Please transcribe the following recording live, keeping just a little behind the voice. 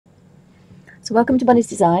So welcome to Bunny's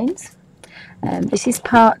Designs. This is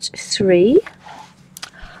part 3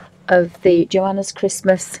 of the Johanna's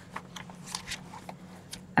Christmas,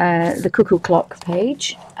 the cuckoo clock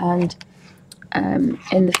page, and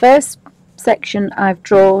in the first section I've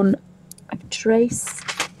traced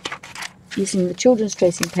using the children's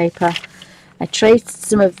tracing paper. I traced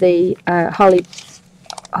some of the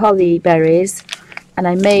holly berries, and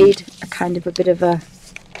I made a kind of a bit of a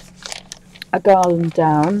garland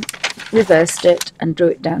down, reversed it and drew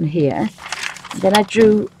it down here. Then I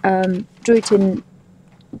drew it in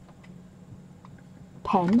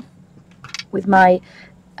pen with my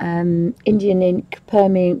Indian ink,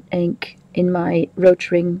 permanent ink in my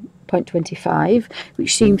Rotring .25,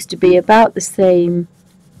 which seems to be about the same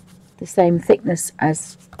thickness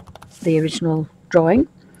as the original drawing.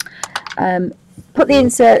 Put the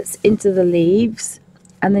inserts into the leaves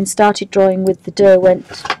and then started drawing with the Derwent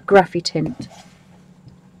Graphy tint,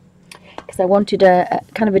 because I wanted a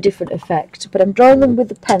kind of a different effect, but I'm drawing them with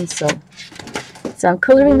the pencil. So I'm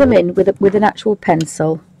colouring them in with an actual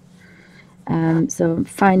pencil. So I'm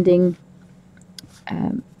finding,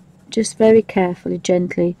 just very carefully,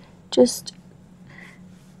 gently, just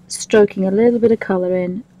stroking a little bit of colour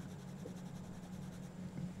in,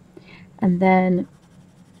 and then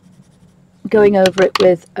going over it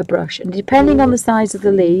with a brush. And depending on the size of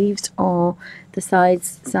the leaves or the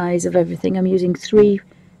size of everything, I'm using 3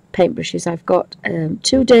 paintbrushes. I've got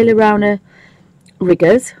 2 Daler Rowner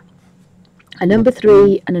riggers, a number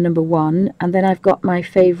 3 and a number 1, and then I've got my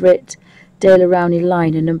favourite Daler Rowney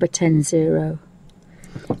liner, number 10-0,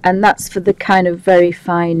 and that's for the kind of very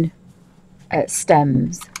fine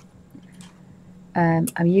stems.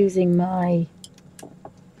 I'm using my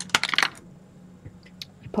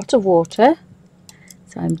pot of water,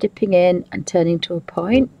 so I'm dipping in and turning to a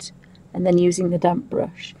point and then using the damp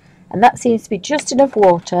brush, and that seems to be just enough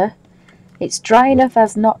water. It's dry enough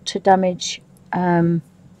as not to damage the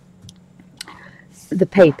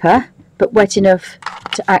paper, but wet enough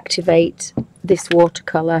to activate this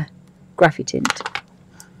watercolour graphy tint.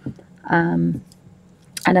 And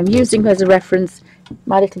I'm using as a reference,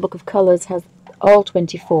 my little book of colours has all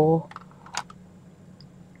 24.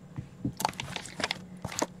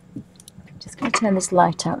 Just going to turn this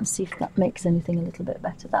light out and see if that makes anything a little bit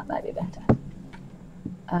better. That might be better.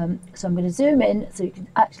 So I'm going to zoom in so you can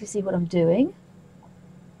actually see what I'm doing.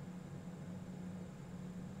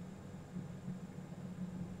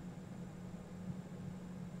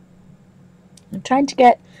 I'm trying to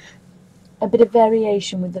get a bit of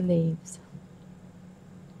variation with the leaves.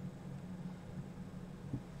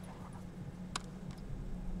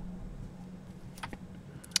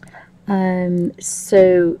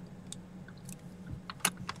 So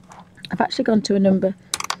I've actually gone to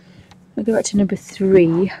I'll go back to number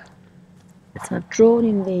 3. So I've drawn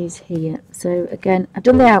in these here. So again, I've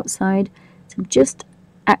done the outside, so I'm just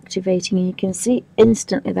activating, and you can see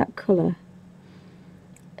instantly that colour.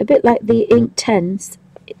 A bit like the ink tents,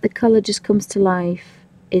 the colour just comes to life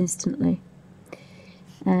instantly.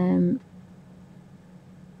 Now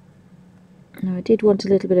I did want a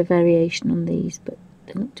little bit of variation on these, but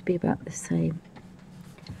they look to be about the same.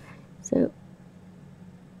 So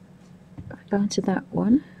I go into that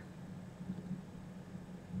one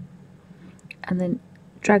and then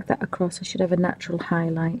drag that across. I should have a natural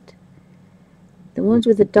highlight. The ones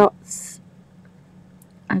with the dots,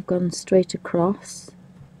 I've gone straight across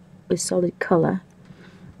with solid colour,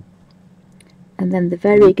 and then the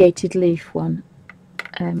variegated leaf one,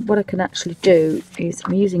 what I can actually do is,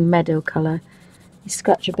 I'm using meadow colour. You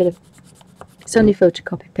scratch a bit of, it's only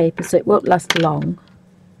photocopy paper so it won't last long,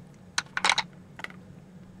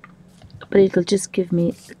 but it'll just give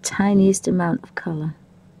me the tiniest amount of colour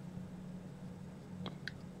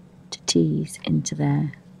to tease into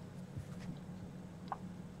there.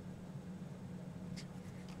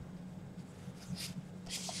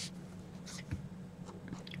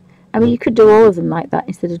 I mean, you could do all of them like that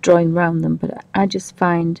instead of drawing round them, but I just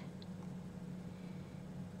find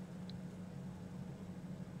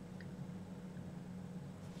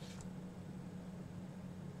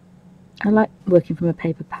I like working from a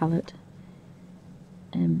paper palette.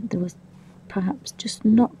 There was perhaps just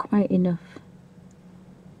not quite enough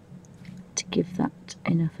to give that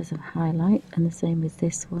enough as a highlight, and the same with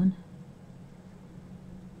this one.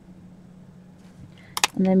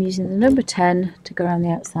 And then I'm using the number 10 to go around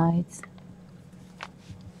the outsides.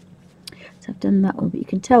 So I've done that one, but you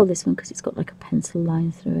can tell this one because it's got like a pencil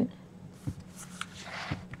line through it.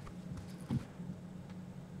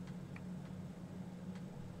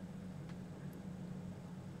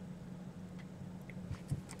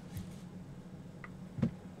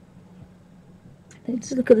 It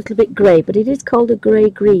does look a little bit grey, but it is called a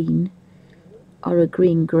grey-green or a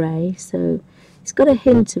green-grey, so it's got a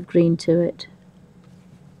hint of green to it.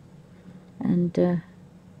 And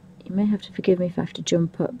you may have to forgive me if I have to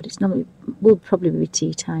jump up, but will probably be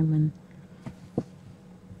tea time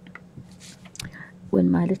when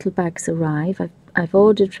my little bags arrive. I've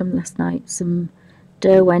ordered from last night some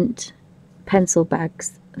Derwent pencil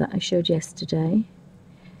bags that I showed yesterday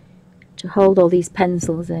to hold all these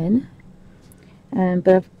pencils in.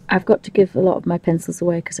 But I've got to give a lot of my pencils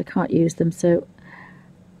away because I can't use them, so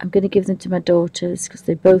I'm going to give them to my daughters because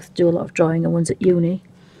they both do a lot of drawing, and one's at uni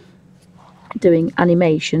doing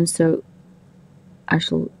animation, so I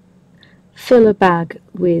shall fill a bag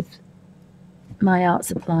with my art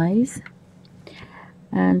supplies,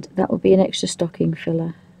 and that will be an extra stocking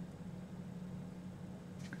filler.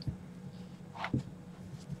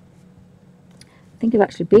 I think I've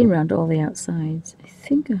actually been around all the outsides. I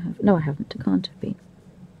think I have. No, I haven't. I can't have been.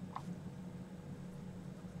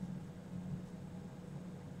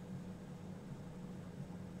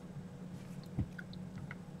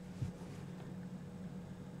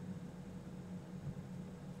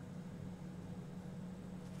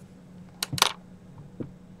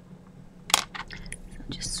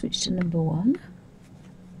 Just switch to number 1.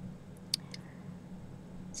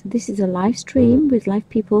 So this is a live stream with live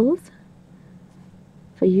people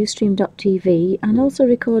for ustream.tv, and also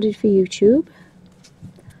recorded for YouTube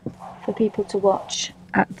for people to watch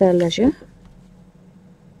at their leisure.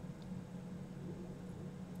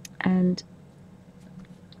 And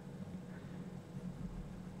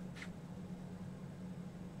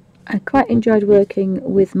I quite enjoyed working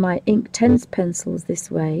with my Inktense pencils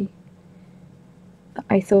this way.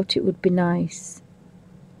 I thought it would be nice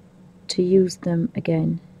to use them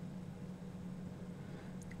again.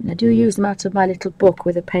 And I do use them out of my little book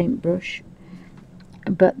with a paintbrush,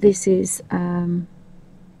 but this is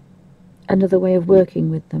another way of working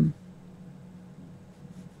with them.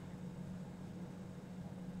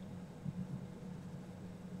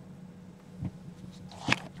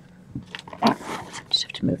 Just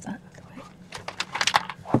have to move that out of the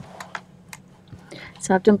way.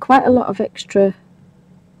 So I've done quite a lot of extra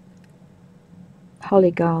holly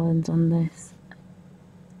garlands on this.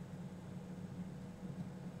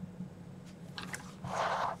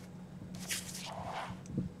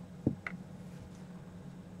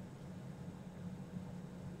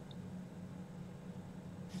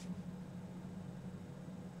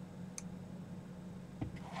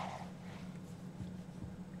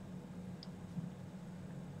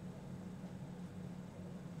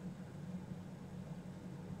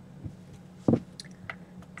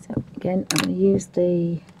 So again, I'm going to use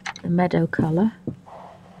the meadow colour.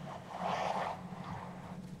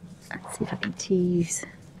 Let's see if I can tease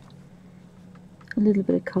a little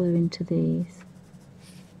bit of colour into these.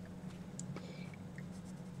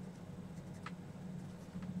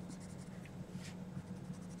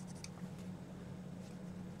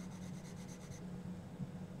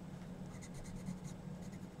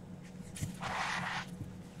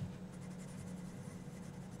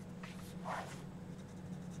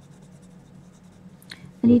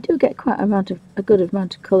 And you do get quite a good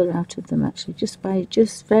amount of colour out of them, actually, just by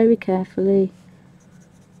very carefully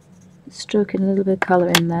stroking a little bit of colour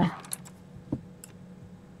in there.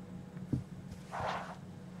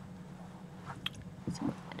 So I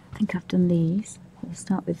don't think I've done these. We'll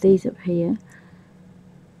start with these up here.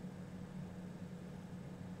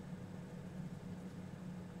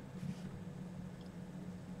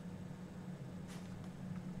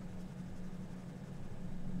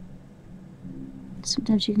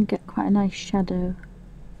 Sometimes you can get quite a nice shadow.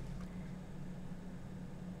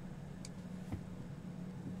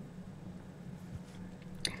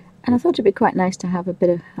 And I thought it'd be quite nice to have a bit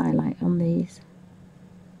of highlight on these.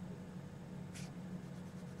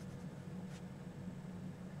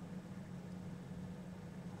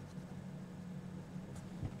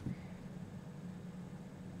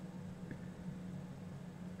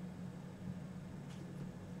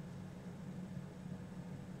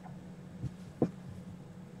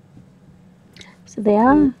 So they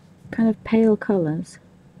are kind of pale colours.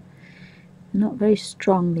 They're not very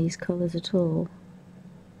strong, these colours at all.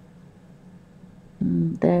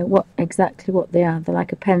 They're exactly what they are. They're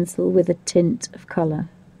like a pencil with a tint of colour.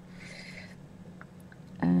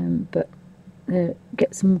 But they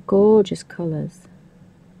get some gorgeous colours.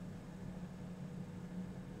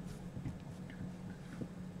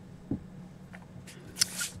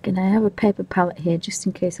 Again, I have a paper palette here just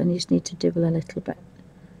in case I just need to dibble a little bit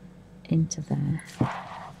into there.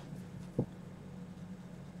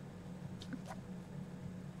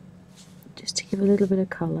 Just to give a little bit of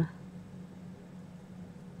colour.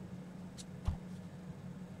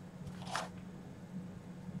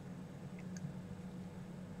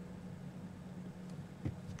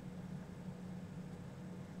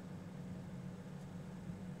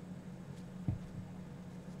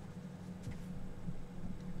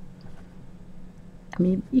 I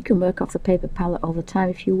mean, you can work off the paper palette all the time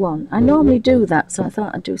if you want. I normally do that, so I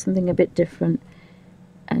thought I'd do something a bit different.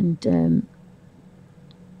 And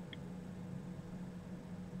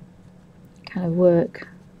kind of work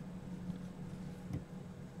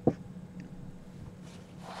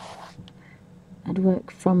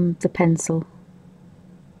from the pencil.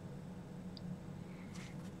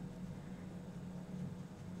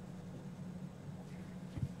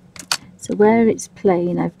 So where it's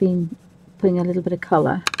plain, I've been putting a little bit of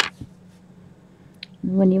colour.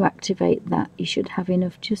 And when you activate that, you should have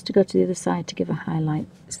enough just to go to the other side to give a highlight.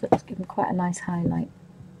 So that's given quite a nice highlight.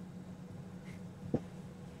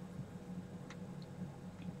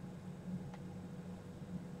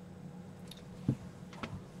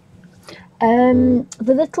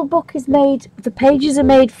 The little book is made, the pages are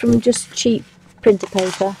made from just cheap printer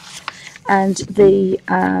paper, and the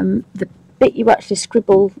bit you actually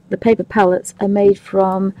scribble, the paper palettes, are made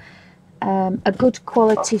from a good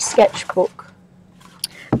quality sketchbook.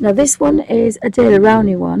 Now this one is a Daler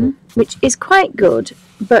Rowney one, which is quite good,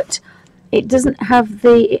 but it doesn't have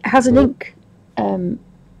it has an ink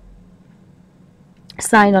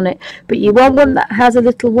sign on it, but you want one that has a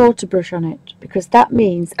little water brush on it, because that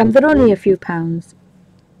means, and they're only a few pounds,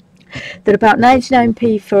 they're about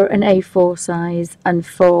 99p for an A4 size, and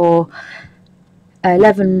for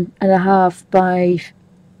 11.5 by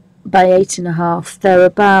 8.5 they're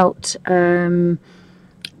about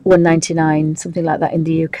 1.99, something like that in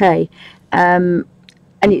the UK,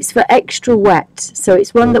 and it's for extra wet, so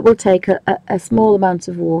it's one that will take a small amount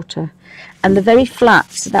of water, and they're very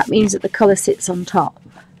flat, so that means that the colour sits on top.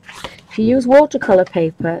 If you use watercolour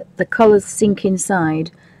paper, the colours sink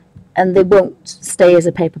inside and they won't stay as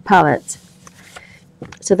a paper palette,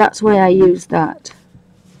 so that's why I use that.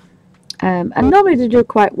 And normally they do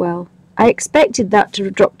quite well. I expected that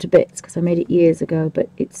to drop to bits because I made it years ago, but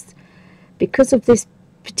it's because of this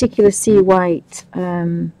particular sea white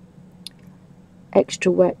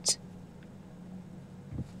extra wet.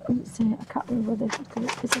 Let's see, I can't remember whether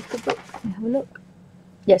this is the book. Let me have a look.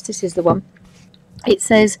 Yes, this is the one. It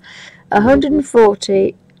says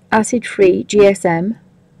 140 acid-free GSM.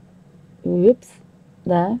 Oops,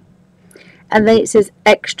 there. And then it says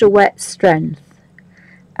extra wet strength,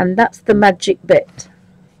 and that's the magic bit.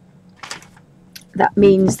 That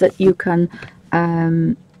means that you can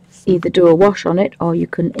either do a wash on it, or you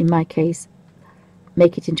can, in my case,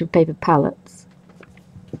 make it into paper palettes.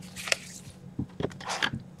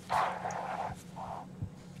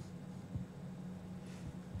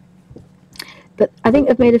 But I think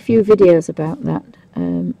I've made a few videos about that.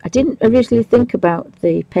 I didn't originally think about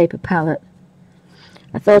the paper palette.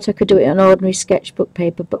 I thought I could do it on ordinary sketchbook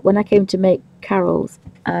paper, but when I came to make Carol's,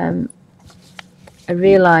 I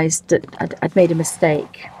realised that I'd made a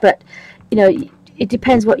mistake. But, you know, it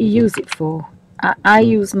depends what you use it for. I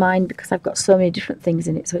use mine because I've got so many different things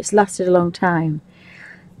in it, so it's lasted a long time.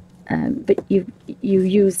 But you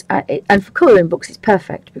use, and for colouring books it's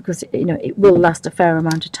perfect because, you know, it will last a fair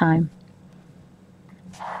amount of time.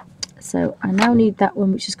 So I now need that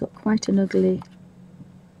one, which has got quite an ugly.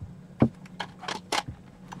 I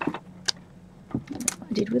don't know what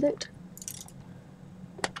I did with it.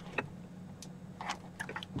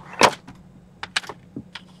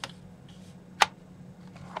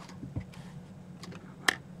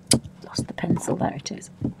 Lost the pencil. There it is.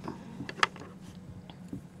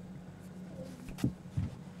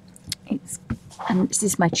 And this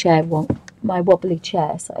is my chair, my wobbly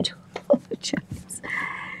chair, so I do apologise.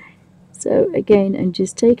 So again, I'm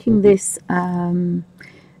just taking this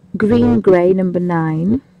green grey number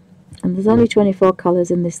 9, and there's only 24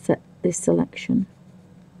 colours in this selection.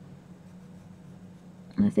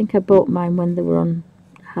 And I think I bought mine when they were on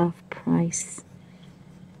half price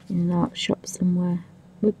in an art shop somewhere.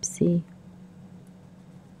 Whoopsie.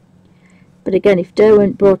 But again, if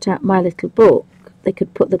Derwent brought out my little book, they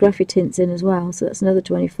could put the graphic tints in as well, so that's another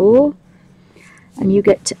 24. And you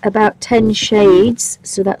get about 10 shades,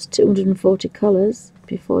 so that's 240 colours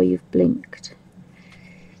before you've blinked.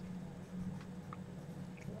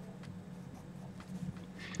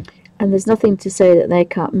 And there's nothing to say that they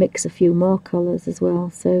can't mix a few more colours as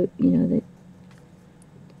well, so you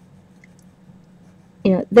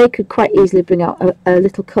know they could quite easily bring out a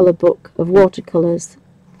little colour book of watercolours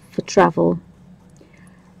for travel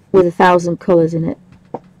with 1,000 colours in it.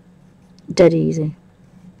 Dead easy.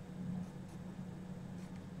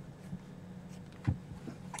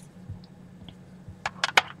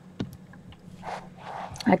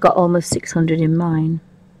 I got almost 600 in mine.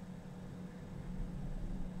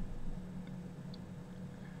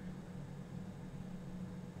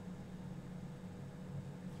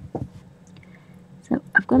 So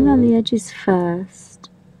I've gone around the edges first,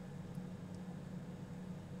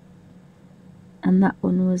 and that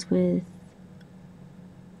one was with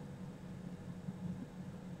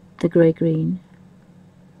the grey-green.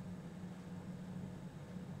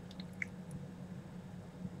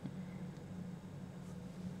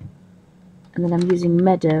 And then I'm using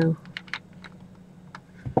Meadow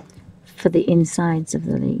for the insides of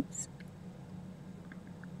the leaves.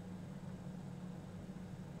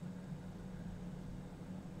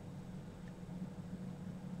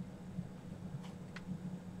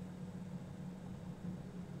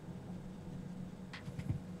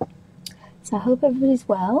 So I hope everybody's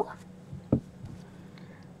well,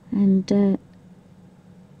 and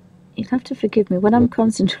you'll have to forgive me when I'm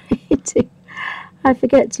concentrating. I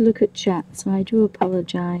forget to look at chat, so I do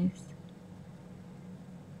apologise.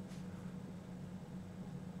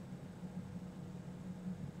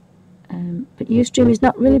 But Ustream is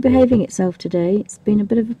not really behaving itself today. It's been a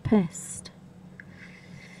bit of a pest.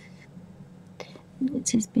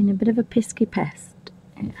 It has been a bit of a pesky pest.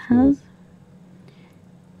 It has.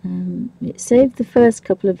 It saved the first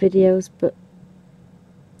couple of videos, but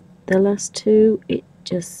the last two, it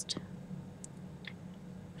just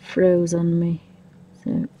froze on me.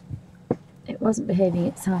 So it wasn't behaving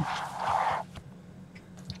itself.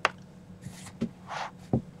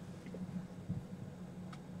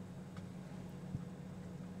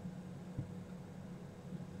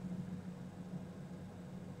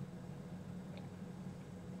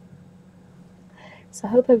 So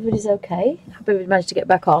I hope everybody's okay. I hope everybody managed to get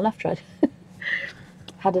back on after I'd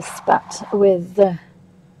had a spat with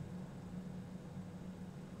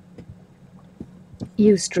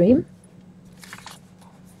Ustream.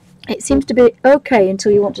 It seems to be okay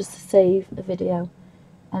until you want to save a video,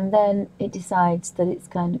 and then it decides that it's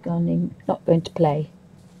kind of not going to play.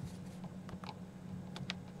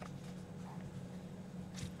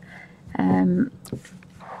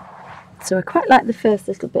 So I quite like the first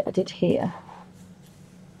little bit I did here.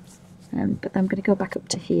 But I'm going to go back up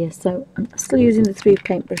to here, so I'm still using the 3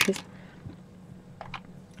 paintbrushes.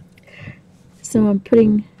 So I'm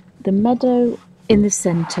putting the Meadow in the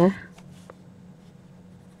centre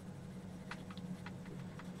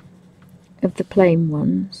of the plain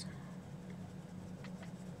ones,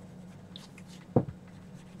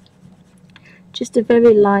 just a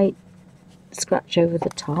very light scratch over the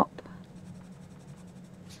top,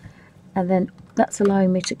 and then that's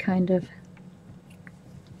allowing me to kind of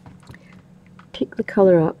pick the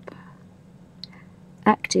colour up,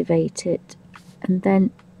 activate it, and then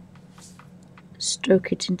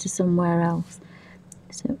stroke it into somewhere else.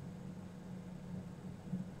 So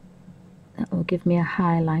that will give me a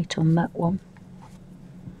highlight on that one.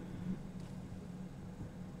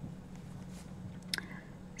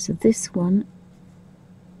 So this one,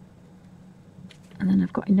 and then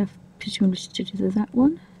I've got enough presumably to do that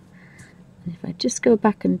one. And if I just go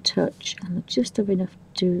back and touch, and I'll just have enough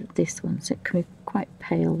to do this one, so it can be quite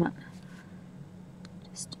pale. That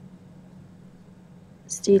just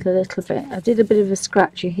steal a little bit. I did a bit of a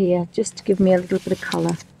scratcher here just to give me a little bit of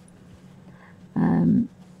colour,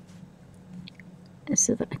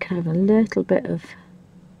 so that I can have a little bit of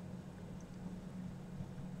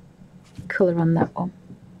colour on that one.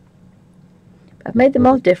 I've made them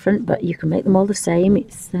all different, but you can make them all the same.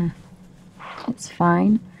 It's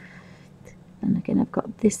fine. And again, I've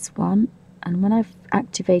got this one, and when I've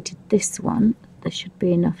activated this one, there should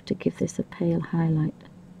be enough to give this a pale highlight.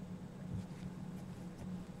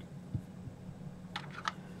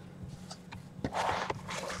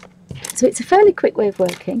 So it's a fairly quick way of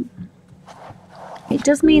working. It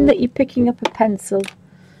does mean that you're picking up a pencil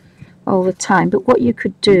all the time, but what you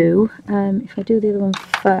could do, if I do the other one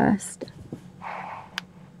first,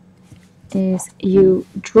 is you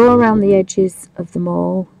draw around the edges of them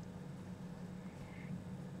all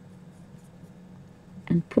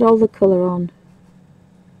and put all the colour on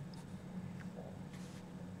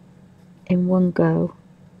in one go,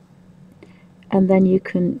 and then you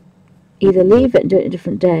can either leave it and do it a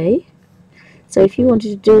different day. So if you wanted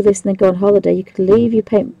to do this and then go on holiday, you could leave your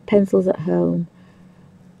pencils at home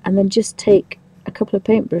and then just take a couple of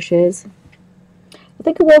paintbrushes. I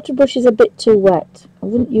think a water brush is a bit too wet. I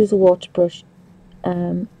wouldn't use a water brush,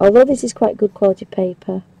 although this is quite good quality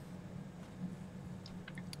paper.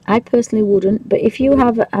 I personally wouldn't, but if you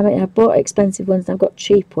have, I mean, I've bought expensive ones and I've got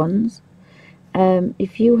cheap ones.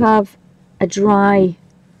 If you have a very,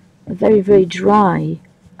 very dry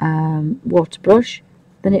water brush,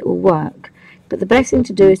 then it will work. But the best thing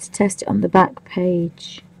to do is to test it on the back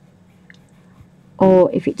page, or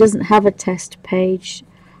if it doesn't have a test page,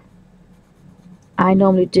 I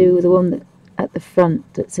normally do the one that at the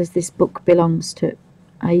front that says this book belongs to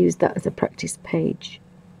I use that as a practice page.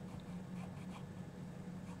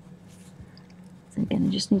 So again,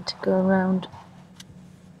 I just need to go around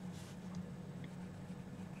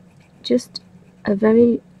just a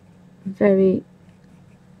very, very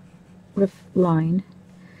rough line,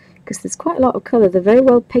 because there's quite a lot of colour. They're very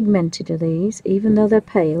well pigmented, are these, even though they're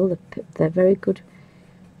pale. They're very good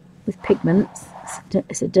with pigments.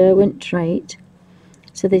 It's a Derwent trait,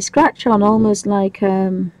 so they scratch on almost like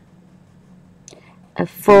a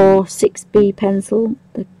 4-6B pencil.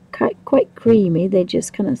 They're quite creamy. They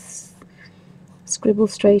just kind of scribble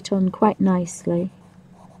straight on quite nicely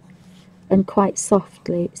and quite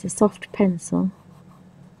softly. It's a soft pencil,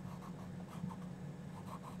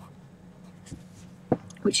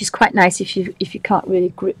 which is quite nice if you can't really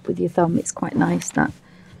grip with your thumb. It's quite nice that.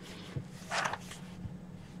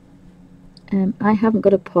 I haven't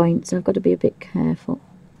got a point, so I've got to be a bit careful.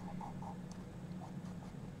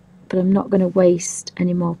 But I'm not going to waste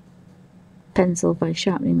any more pencil by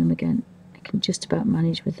sharpening them again. I can just about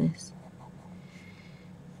manage with this.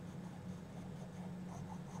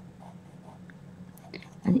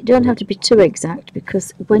 And you don't have to be too exact,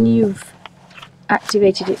 because when you've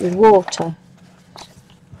activated it with water,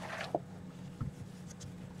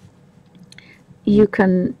 you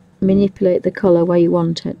can manipulate the colour where you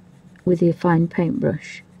want it with your fine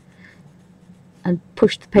paintbrush and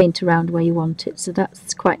push the paint around where you want it, so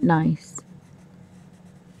that's quite nice.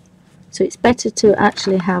 So it's better to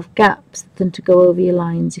actually have gaps than to go over your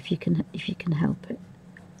lines if you can help it.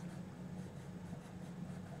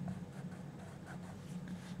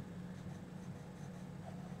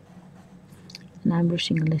 And I'm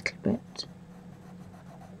rushing a little bit,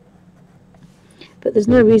 but there's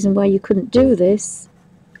no reason why you couldn't do this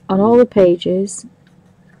on all the pages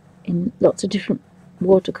in lots of different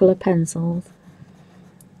watercolour pencils,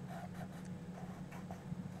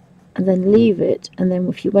 and then leave it, and then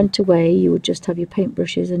if you went away you would just have your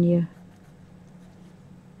paintbrushes and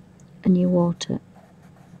your water,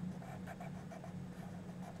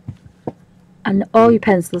 and all your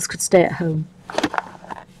pencils could stay at home.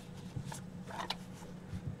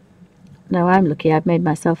 Now I'm lucky, I've made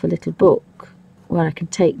myself a little book where I can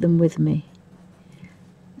take them with me.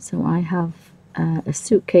 So I have a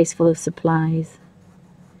suitcase full of supplies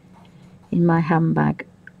in my handbag.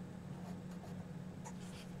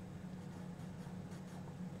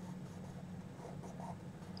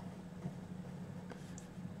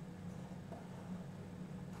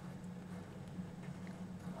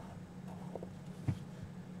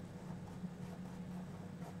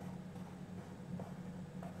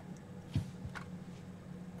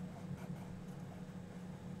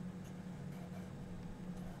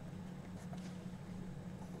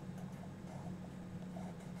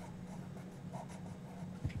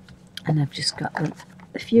 And I've just got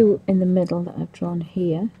a few in the middle that I've drawn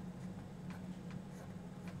here.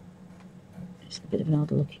 It's a bit of an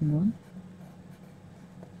odd looking one.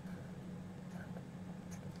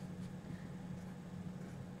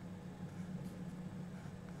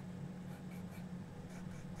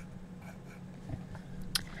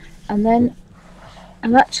 And then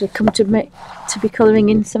I've actually come to be colouring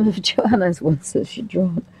in some of Johanna's ones that she'd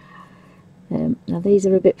drawn. Now these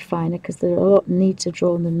are a bit finer because they're a lot neater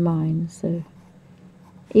drawn than mine, so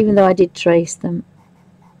even though I did trace them,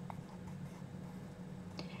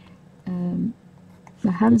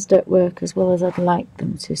 my hands don't work as well as I'd like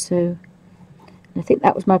them to, so I think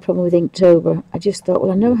that was my problem with Inktober. I just thought,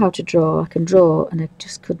 well, I know how to draw, I can draw, and I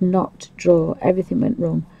just could not draw. Everything went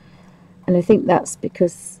wrong, and I think that's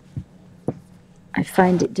because I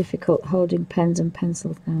find it difficult holding pens and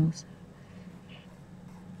pencils now.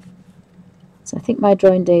 So I think my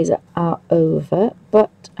drawing days are over,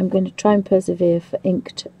 but I'm going to try and persevere for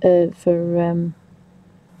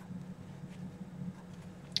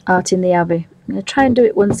Art in the Abbey. I'm going to try and do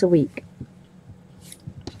it once a week.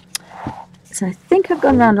 So I think I've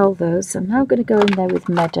gone around all those. So I'm now going to go in there with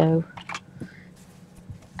Meadow.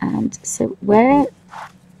 And so where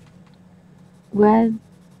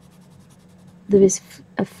there is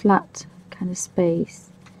a flat kind of space,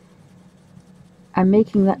 I'm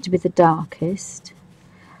making that to be the darkest,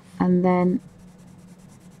 and then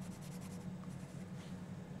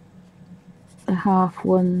the half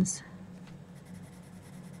ones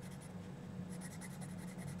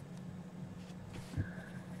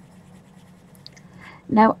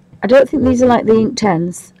now. I don't think these are like the Ink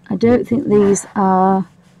 10s. I don't think these are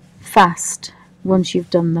fast once you've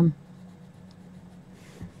done them.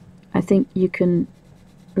 I think you can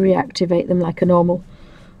reactivate them like a normal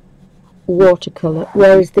watercolour,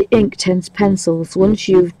 whereas the Ink 10s pencils, once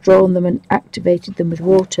you've drawn them and activated them with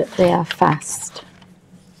water, they are fast.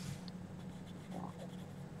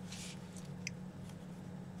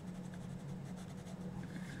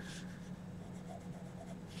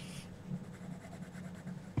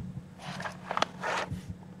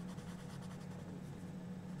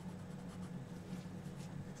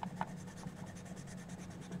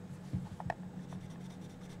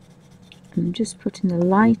 I'm just putting the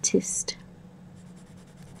lightest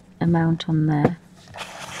amount on there.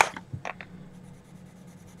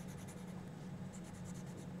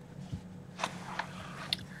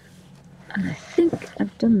 And I think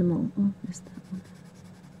I've done them all. Oh, there's that one.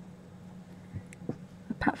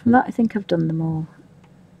 Apart from that, I think I've done them all.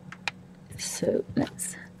 So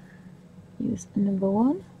let's use number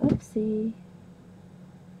 1. Oopsie.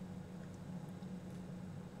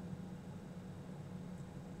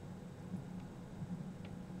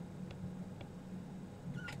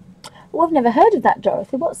 Oh, I've never heard of that,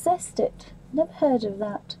 Dorothy. What's zest it? Never heard of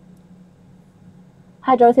that.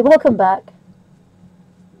 Hi, Dorothy. Welcome back.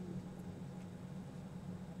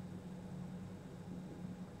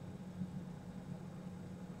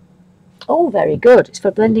 Oh, very good. It's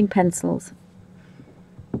for blending pencils.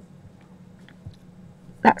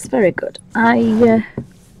 That's very good. As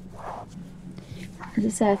I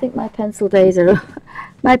say, I think my pencil days are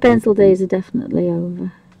definitely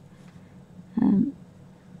over.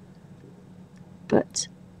 But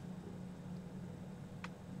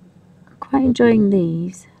I'm quite enjoying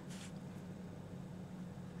these.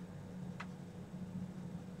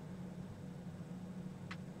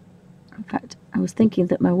 In fact, I was thinking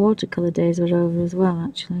that my watercolour days were over as well,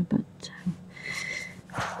 actually, but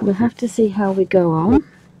we'll have to see how we go on.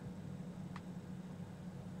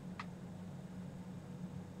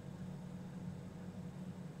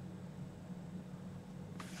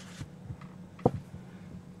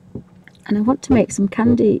 And I want to make some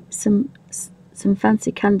candy, some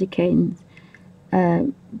fancy candy canes,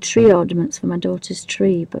 tree ornaments for my daughter's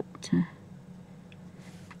tree, but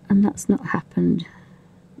and that's not happened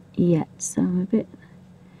yet, so I'm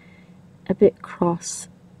a bit cross.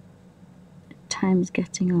 Time's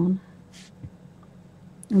getting on,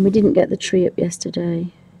 and we didn't get the tree up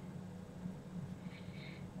yesterday.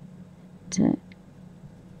 But,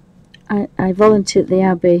 I volunteered at the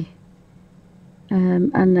Abbey,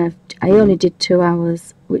 and I only did 2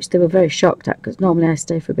 hours, which they were very shocked at because normally I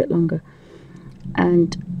stay for a bit longer,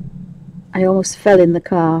 and I almost fell in the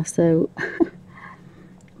car. So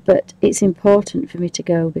but it's important for me to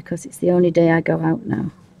go because it's the only day I go out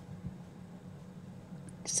now,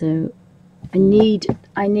 so I need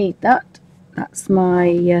that. That's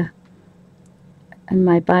my and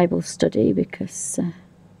my Bible study, because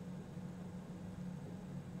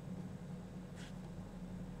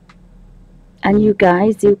and you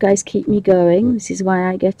guys keep me going. This is why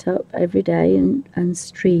I get up every day and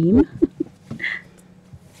stream.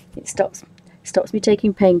 It stops me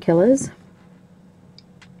taking painkillers.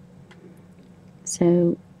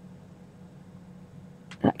 So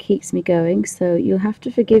that keeps me going. So you'll have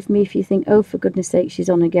to forgive me if you think, oh, for goodness sake, she's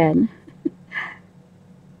on again.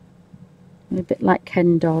 I'm a bit like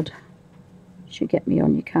Ken Dodd. You get me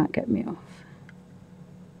on, you can't get me off.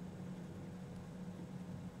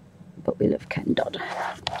 But we love Ken Dodd.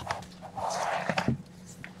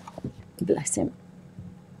 Bless him.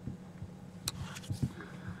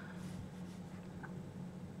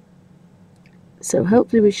 So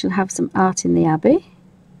hopefully we shall have some art in the Abbey,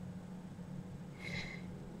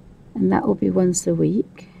 and that will be once a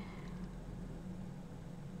week.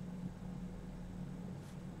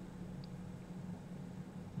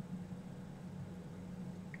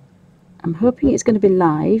 I'm hoping it's going to be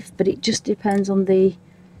live, but it just depends on the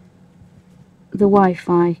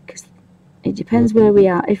Wi-Fi, because it depends where we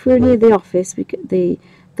are. If we're near the office, the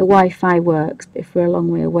Wi-Fi works, but if we're a long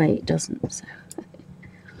way away, it doesn't. So.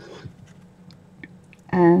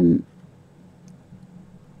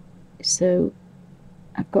 So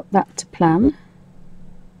I've got that to plan,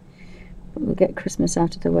 but we'll get Christmas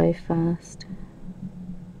out of the way first.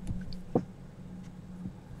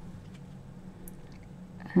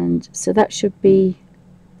 And so that should be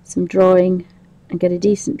some drawing, and get a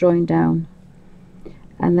decent drawing down,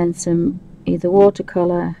 and then some either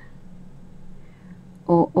watercolour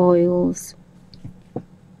or oils,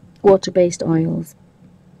 water-based oils.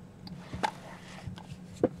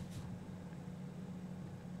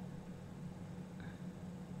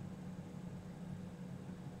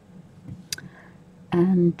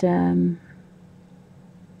 And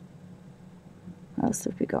what else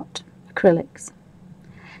have we got? Acrylics,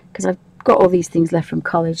 because I've got all these things left from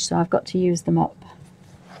college, so I've got to use them up.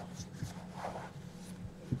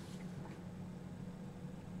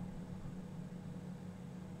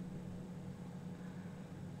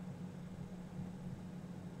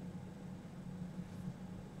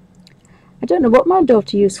 I don't know what my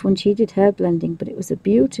daughter used when she did her blending, but it was a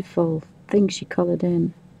beautiful thing she coloured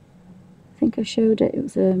in. I think I showed it. It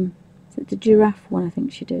was the giraffe one, I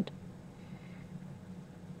think she did.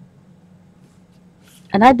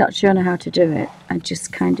 And I'd not shown her how to do it. I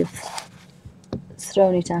just kind of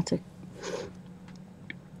thrown it at her.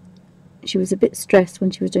 She was a bit stressed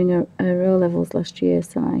when she was doing her O-levels last year,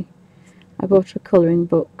 so I bought her a colouring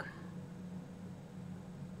book.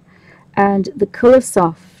 And the Colour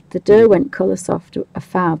Soft, the Derwent Colour Soft are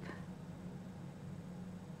fab.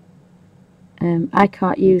 I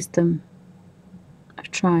can't use them.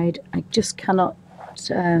 I've tried. I just cannot.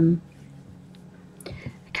 I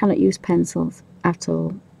cannot use pencils at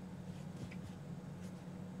all.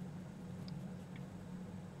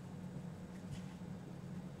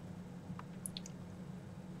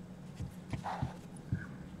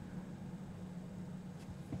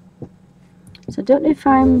 So I don't know if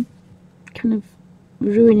I'm kind of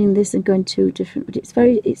ruining this and going too different, but it's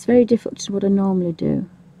very different to what I normally do.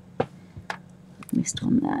 Missed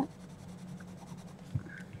one there.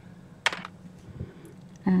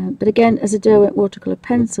 But again, as a Derwent watercolour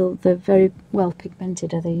pencil, they're very well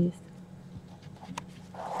pigmented, are these.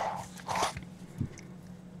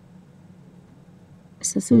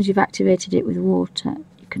 So as soon as you've activated it with water,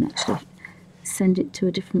 you can actually send it to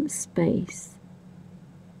a different space.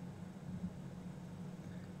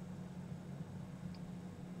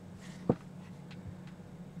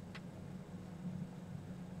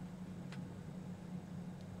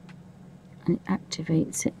 And it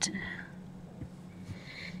activates it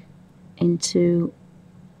into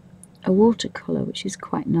a watercolour, which is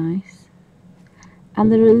quite nice.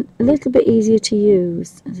 And they're a little bit easier to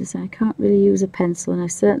use. As I say, I can't really use a pencil, and I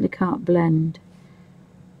certainly can't blend.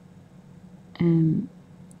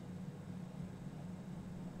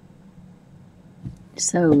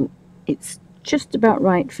 So it's just about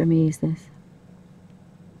right for me, is this.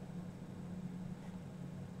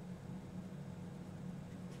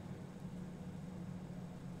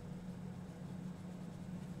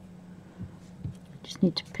 Just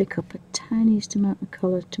need to pick up a tiniest amount of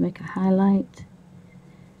colour to make a highlight,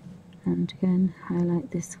 and again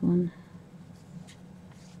highlight this one.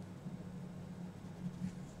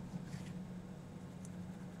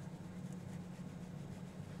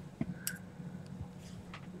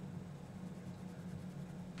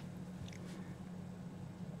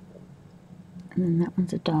 And then that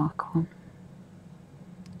one's a dark one.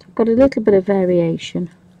 So I've got a little bit of variation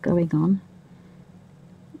going on.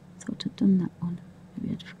 Thought I'd done that one.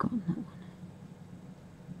 Maybe I'd forgotten that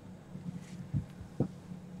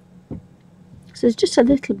one. So there's just a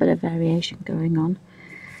little bit of variation going on.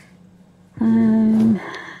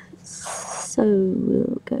 So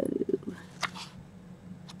we'll go.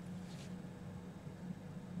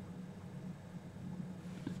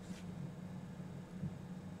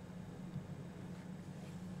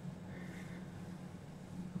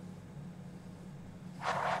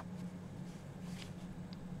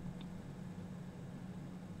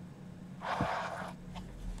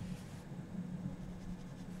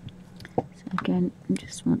 Again, I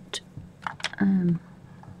just want you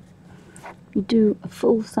do a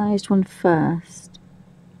full-sized one first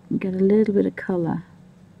and get a little bit of colour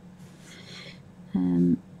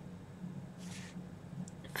for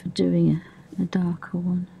doing a darker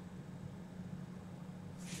one.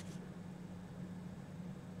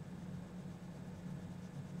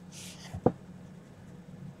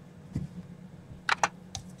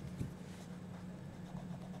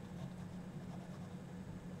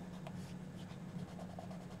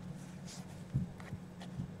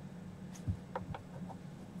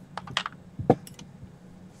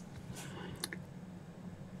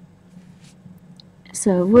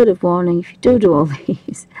 So, word of warning, if you do all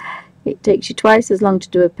these, it takes you twice as long to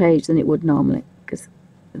do a page than it would normally, because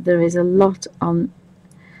there is a lot on.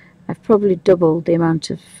 I've probably doubled the amount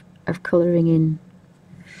of colouring in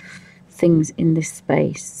things in this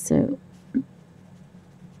space, so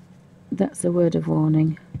that's a word of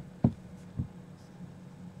warning.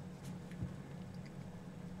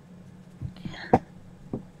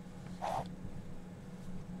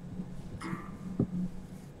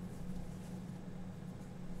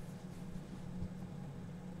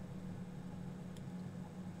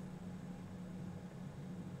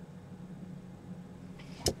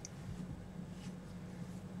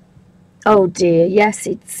 Oh dear, yes,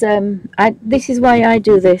 it's this is why I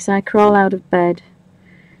do this. I crawl out of bed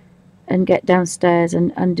and get downstairs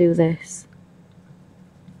and do this.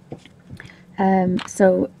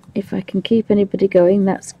 So if I can keep anybody going,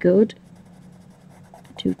 that's good.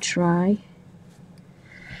 Do try.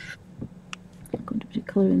 I'm going to put a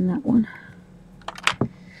colour in that one.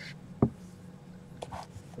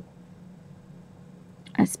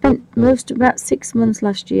 I spent about 6 months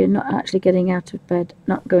last year not actually getting out of bed,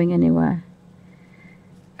 not going anywhere.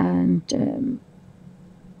 And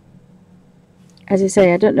as I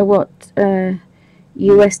say, I don't know what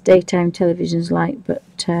US daytime television's like, but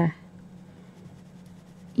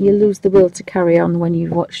you lose the will to carry on when you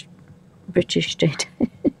watch British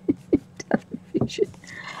daytime television.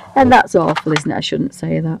 And that's awful, isn't it? I shouldn't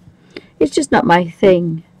say that. It's just not my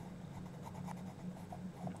thing.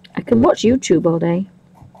 I can watch YouTube all day.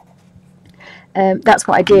 That's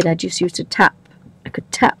what I did. I just used to tap. I could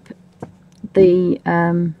tap the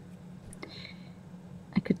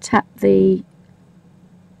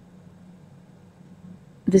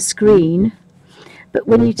screen, but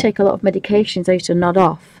when you take a lot of medications, I used to nod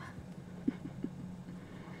off.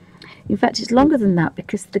 In fact, it's longer than that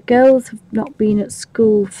because the girls have not been at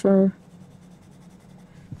school for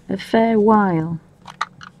a fair while,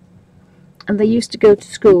 and they used to go to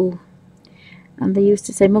school, and they used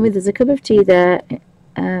to say, "Mummy, there's a cup of tea there.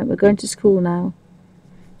 We're going to school now.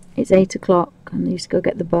 It's 8 o'clock," and they used to go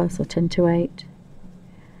get the bus, or 10 to 8.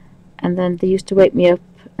 And then they used to wake me up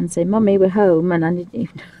and say, "Mummy, we're home," and I didn't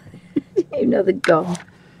even know they'd gone.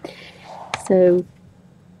 So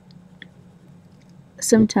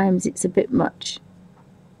sometimes it's a bit much.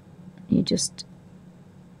 You just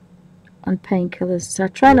on painkillers, so I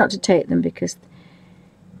try not to take them because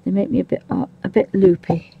they make me a bit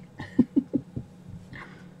loopy.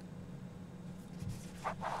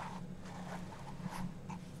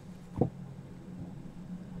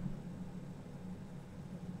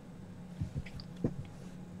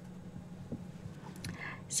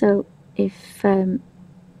 So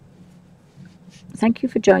thank you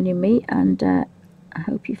for joining me, and I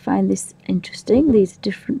hope you find this interesting. These are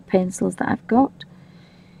different pencils that I've got.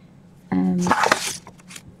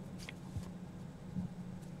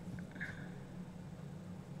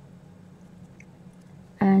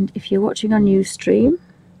 And if you're watching on Ustream,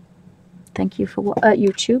 thank you for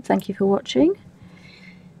YouTube. Thank you for watching.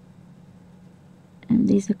 And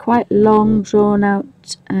these are quite long,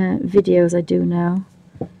 drawn-out videos I do now,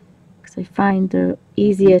 because I find they're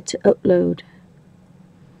easier to upload.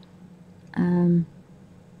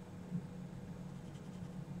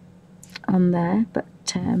 On there, but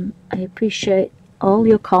I appreciate all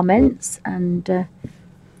your comments, and I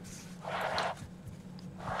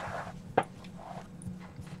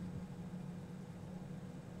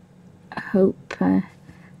hope I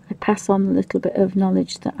pass on a little bit of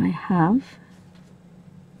knowledge that I have.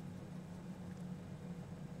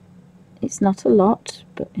 It's not a lot,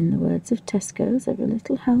 but in the words of Tesco's, every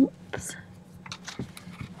little helps.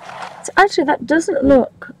 So actually that doesn't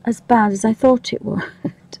look as bad as I thought it would.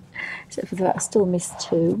 Except for that I still missed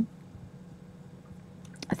 2.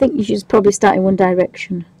 I think you should probably start in one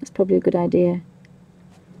direction. That's probably a good idea.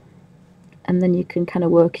 And then you can kind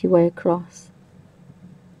of work your way across.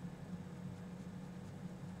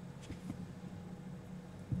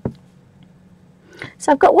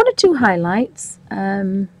 So I've got 1 or 2 highlights.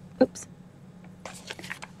 Oops.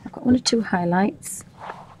 I've got 1 or 2 highlights.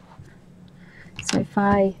 So if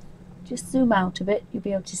I just zoom out a bit, you'll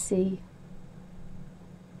be able to see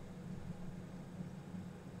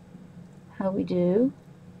how we do.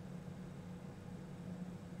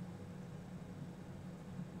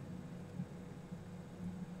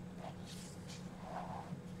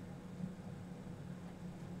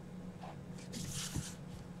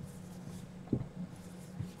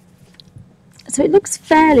 So it looks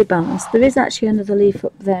fairly balanced. There is actually another leaf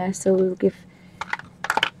up there, so we'll give,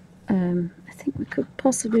 I think we could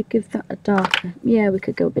possibly give that a darker, yeah, we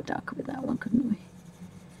could go a bit darker with that one, couldn't we?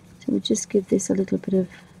 So we'll just give this a little bit of,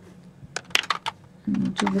 and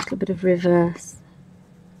we'll do a little bit of reverse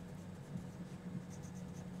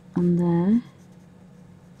on there,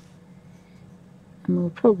 and we'll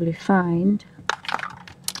probably find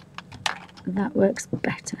that works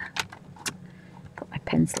better. Got my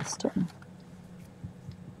pencil stuck.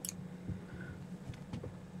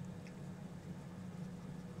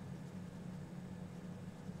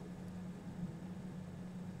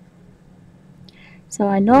 So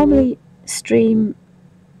I normally stream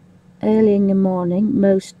early in the morning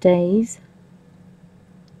most days.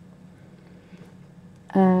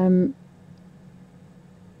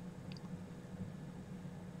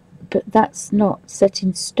 But that's not set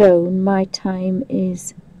in stone. My time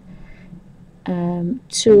is 2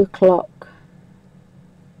 o'clock,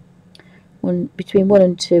 between 1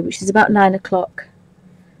 and 2, which is about 9 o'clock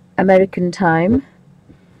American time.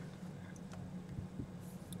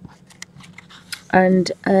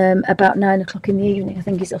 And about 9 o'clock in the evening, I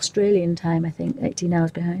think it's Australian time, I think, 18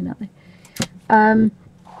 hours behind, aren't they?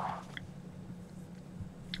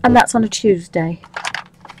 And that's on a Tuesday.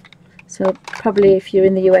 So probably if you're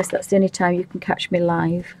in the US, that's the only time you can catch me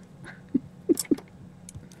live.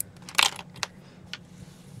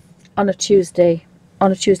 On a Tuesday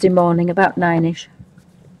morning, about 9ish.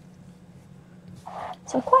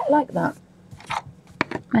 So I quite like that.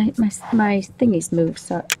 My thingy's moved,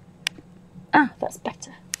 so that's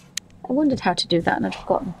better. I wondered how to do that and I'd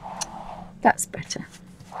forgotten. That's better.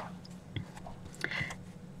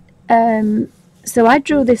 So I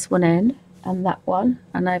drew this one in and that one,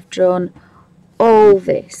 and I've drawn all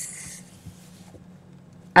this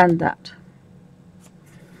and that.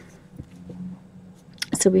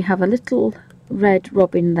 So we have a little red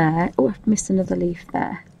robin there. Oh, I've missed another leaf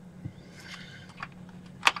there.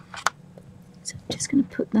 So I'm just going to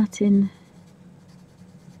put that in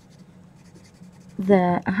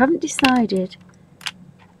there. I haven't decided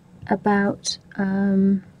about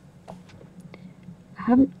I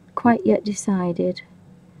haven't quite yet decided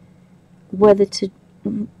whether to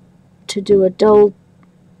do a dull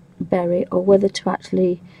berry or whether to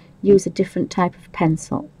actually use a different type of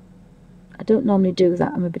pencil. I don't normally do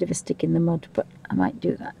that. I'm a bit of a stick in the mud, but I might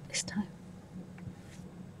do that this time.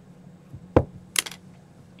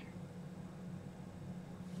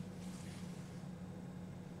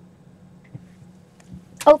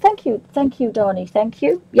 Oh, thank you, Donnie, thank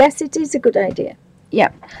you. Yes, it is a good idea.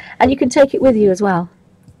 Yeah, and you can take it with you as well.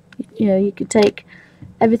 You know, you can take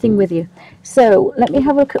everything with you. So let me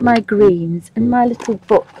have a look at my greens. In my little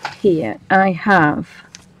book here,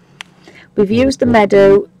 we've used the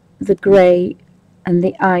meadow, the grey, and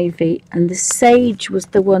the ivy, and the sage was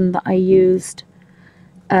the one that I used,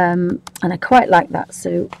 and I quite like that.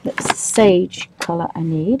 So that's the sage colour I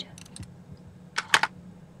need.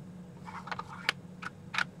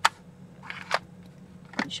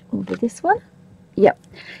 I should order this one. Yep.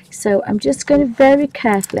 So I'm just going to very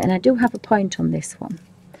carefully, and I do have a point on this one,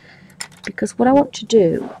 because what I want to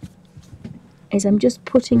do is I'm just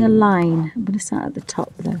putting a line. I'm going to start at the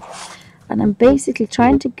top though, and I'm basically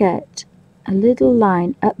trying to get a little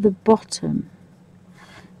line at the bottom,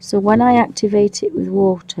 so when I activate it with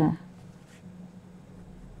water,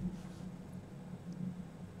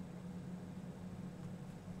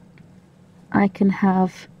 I can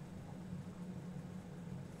have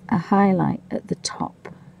a highlight at the top.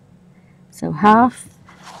 So half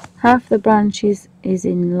the branches is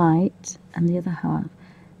in light and the other half,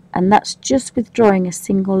 and that's just with drawing a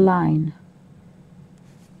single line.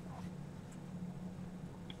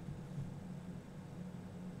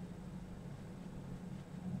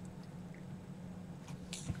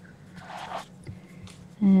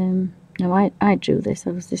 No, I drew this.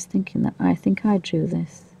 I was just thinking that I think I drew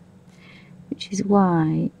this, which is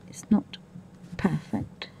why it's not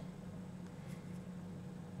perfect.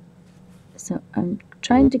 So I'm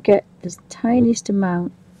trying to get the tiniest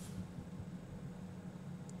amount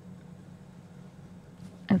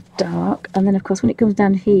of dark, and then of course when it comes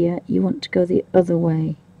down here you want to go the other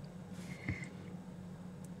way.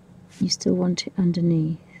 You still want it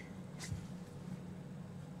underneath.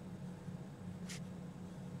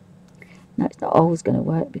 Now it's not always going to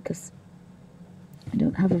work because I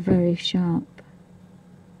don't have a very sharp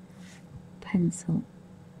pencil.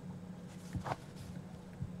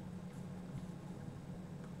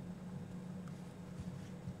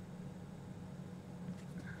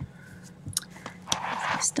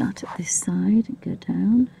 Let's start at this side and go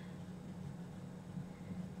down.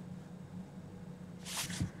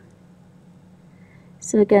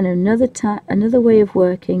 So again, another way of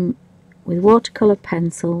working with watercolour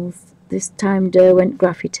pencils. This time Derwent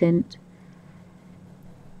Graphitint.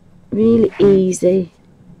 Really easy.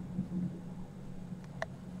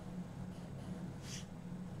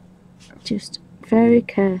 Just very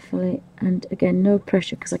carefully, and again no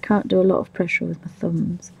pressure because I can't do a lot of pressure with my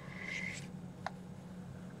thumbs.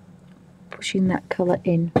 Pushing that colour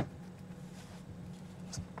in.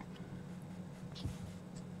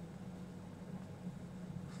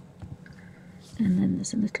 And then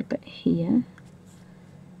there's a little bit here,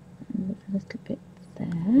 and a little bit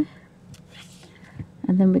there,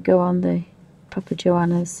 and then we go on the Papa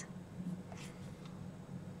Johanna's.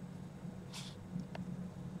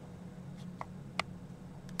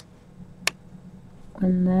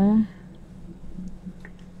 One there,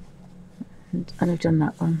 and I've done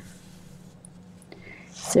that one.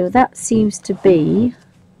 So that seems to be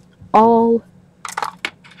all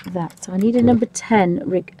that. So I need a number 10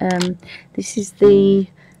 rig. This is the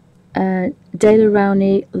Daler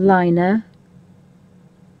Rowney liner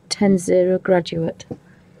 10-0 graduate,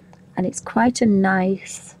 and it's quite a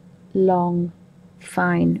nice long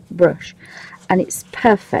fine brush, and it's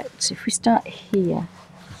perfect. So if we start here,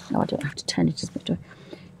 no, I don't have to turn it as much.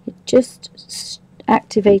 You're just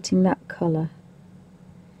activating that colour.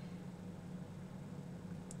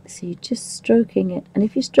 So you're just stroking it, and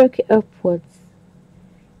if you stroke it upwards,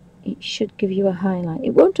 it should give you a highlight.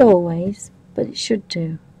 It won't always, but it should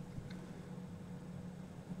do.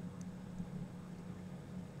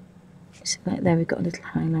 Like there, we've got a little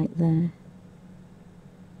highlight there.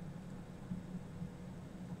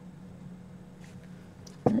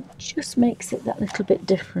 That just makes it that little bit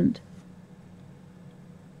different.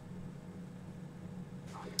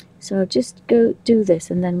 So I'll just go do this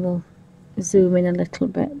and then we'll zoom in a little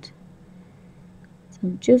bit. So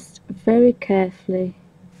I'm just very carefully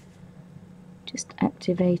just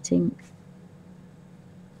activating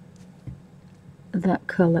that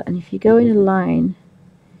colour, and if you go in a line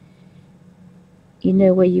you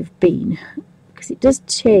know where you've been, because it does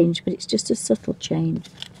change, but it's just a subtle change.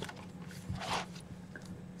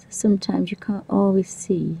 So sometimes you can't always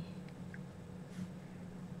see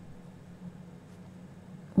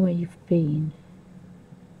where you've been.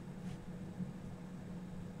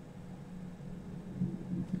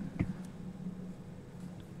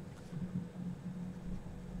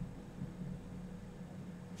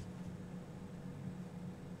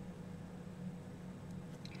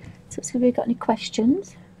 So have we got any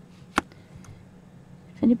questions?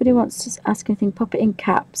 If anybody wants to ask anything, pop it in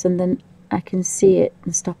caps and then I can see it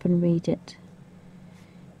and stop and read it.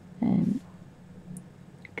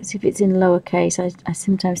 Because if it's in lowercase, I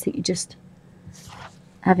sometimes think you're just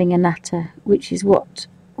having a natter, which is what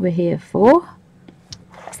we're here for.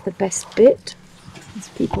 That's the best bit. It's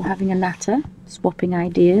people having a natter, swapping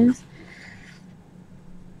ideas.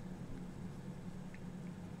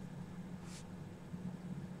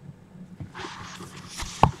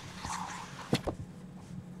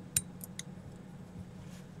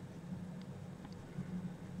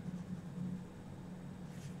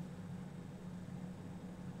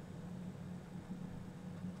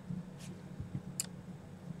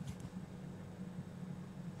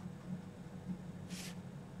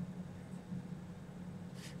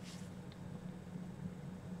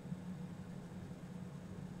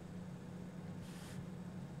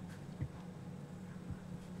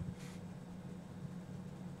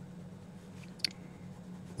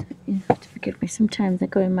 You have to forgive me, sometimes I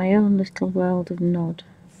go in my own little world of nod.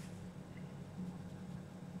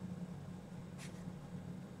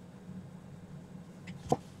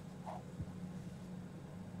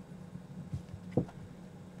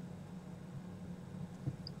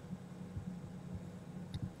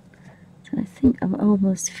 So I think I'm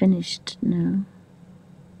almost finished now.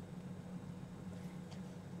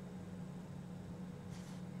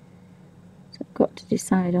 So I've got to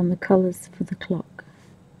decide on the colours for the clock.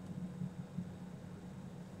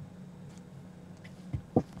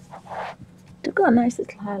 I've got a nice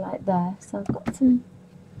little highlight there, so I've got some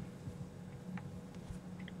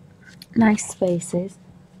nice spaces.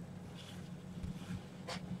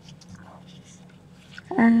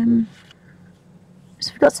 So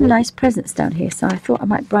we've got some nice presents down here, so I thought I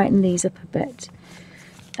might brighten these up a bit.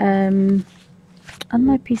 On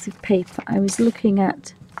my piece of paper I was looking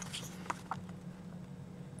at,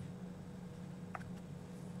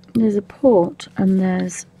 there's a port and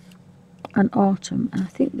there's an autumn, and I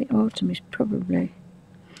think the autumn is probably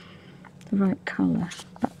the right colour,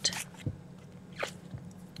 but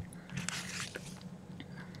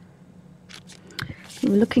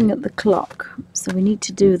we're looking at the clock, so we need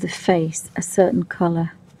to do the face a certain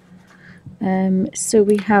colour. So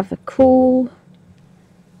we have a cool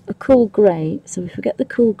grey, so if we get the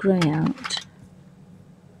cool grey out,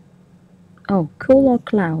 oh, cool or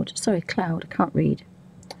cloud, sorry, cloud, I can't read,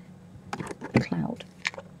 cloud.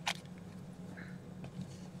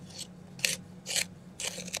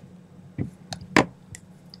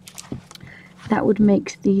 That would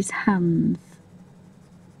make these hands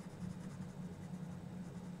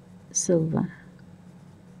silver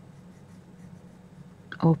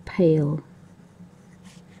or pale.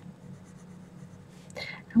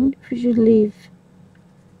 I wonder if we should leave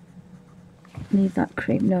that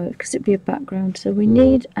cream. No, because it'd be a background. So we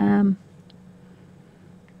need or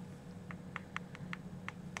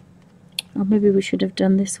maybe we should have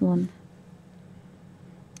done this one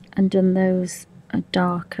and done those a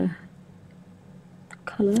darker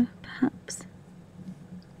colour, perhaps.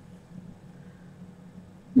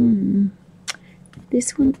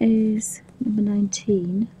 This one is number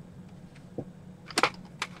 19.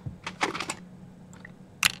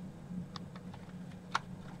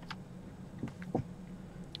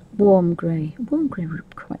 Warm grey. Warm grey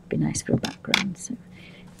would quite be nice for a background, so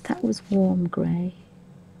that was warm grey.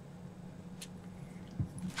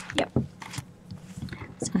 Yep.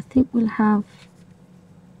 So I think we'll have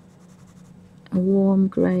a warm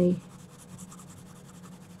grey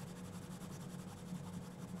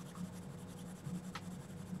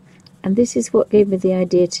and this is what gave me the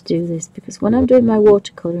idea to do this, because when I'm doing my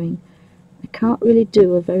watercolouring I can't really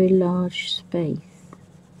do a very large space.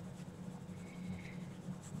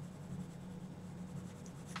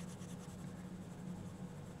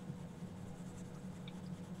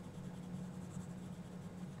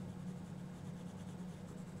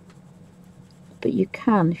 but you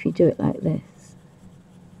can if you do it like this.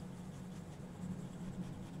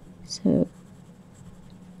 So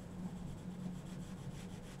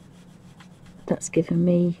that's given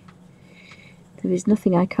me, there is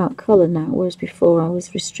nothing I can't colour now, whereas before I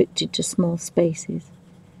was restricted to small spaces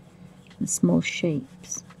and small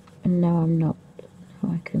shapes, and now I'm not.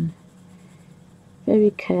 Now I can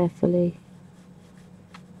very carefully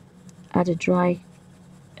add a dry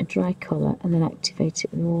colour and then activate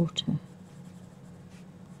it with water.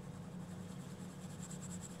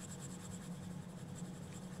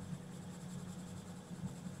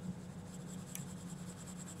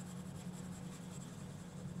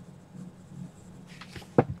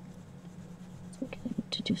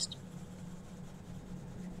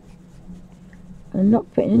 I'm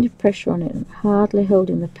not putting any pressure on it, I'm hardly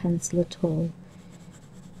holding the pencil at all,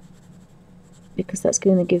 because that's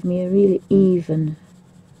going to give me a really even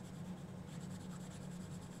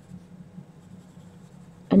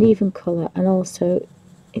colour, and also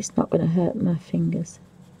it's not going to hurt my fingers.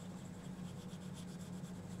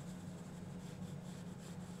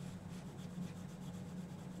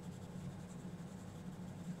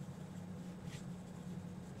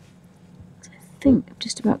 So I think I've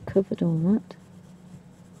just about covered all that.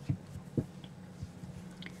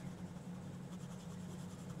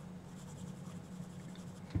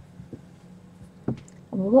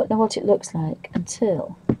 And we won't know what it looks like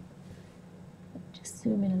until, just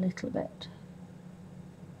zoom in a little bit.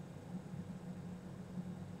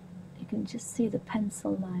 You can just see the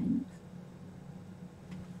pencil lines.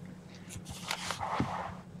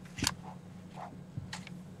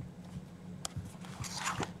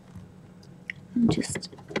 And just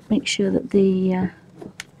make sure that the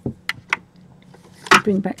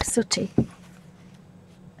bring back Sooty, and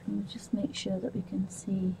we'll just make sure that we can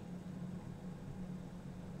see.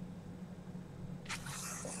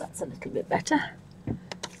 That's a little bit better. You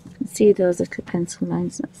can see those little pencil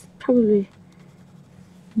lines. That's probably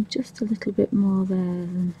just a little bit more there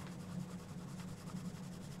than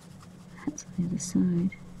that's on the other side.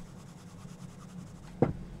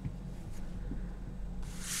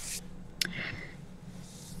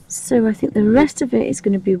 So I think the rest of it is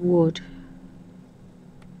going to be wood.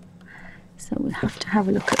 So we'll have to have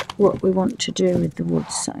a look at what we want to do with the wood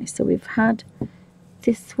size. So we've had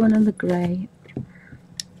this one and the grey.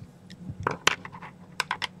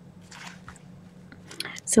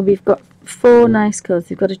 So we've got 4 nice colours.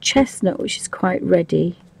 We've got a chestnut, which is quite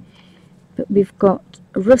ready, but we've got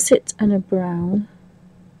a russet and a brown.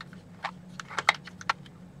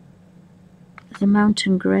 There's a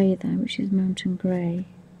mountain grey there, which is mountain grey.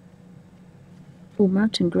 Oh,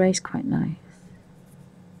 mountain grey is quite nice.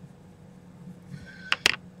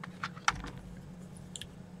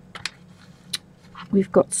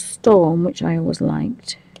 We've got storm, which I always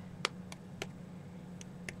liked.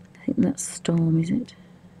 I think that's storm, is it?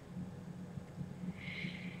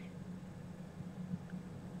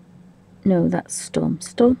 No, that's storm.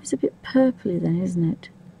 Storm is a bit purpley then, isn't it?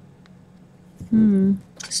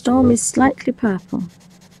 Storm is slightly purple.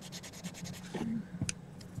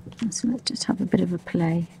 So let's just have a bit of a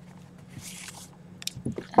play.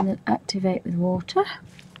 And then activate with water.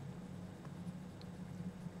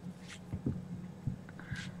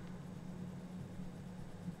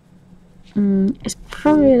 It's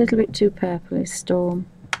probably a little bit too purpley, storm.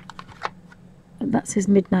 But that says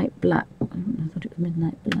midnight black. I thought it was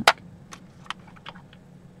midnight black.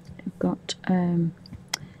 We've got, I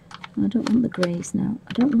don't want the greys now.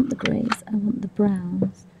 I don't want the greys, I want the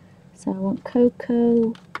browns. So I want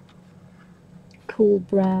cocoa, cool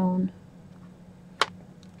brown,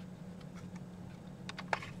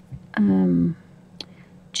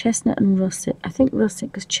 chestnut and russet. I think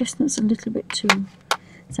russet, because chestnut's a little bit too...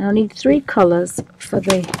 So I need 3 colours for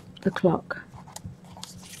the clock.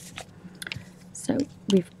 So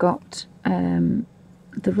we've got the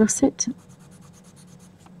russet,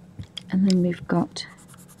 and then we've got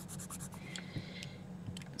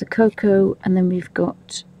the cocoa, and then we've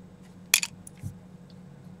got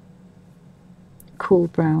cool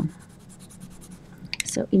brown.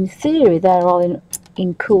 So in theory they're all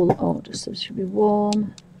in cool order, so it should be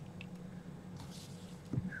warm.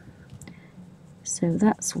 So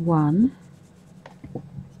that's one,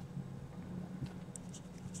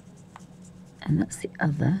 and that's the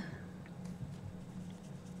other.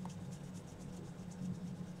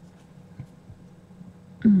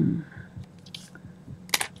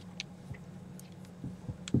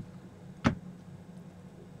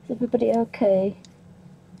 Is everybody okay?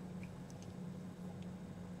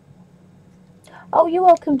 Oh, you're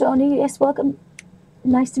welcome, Donnie. Yes, welcome.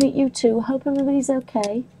 Nice to meet you too. Hope everybody's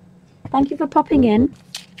okay. Thank you for popping in.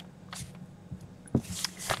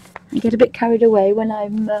 I get a bit carried away when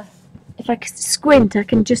I'm. If I squint, I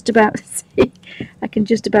can just about see. I can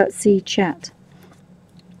just about see chat.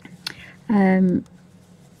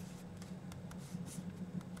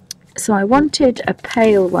 So I wanted a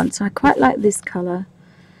pale one. So I quite like this colour.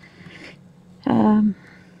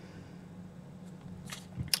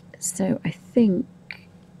 So I think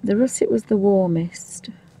the russet was the warmest.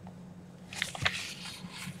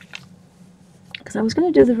 Because I was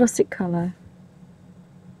going to do the russet colour.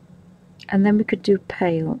 And then we could do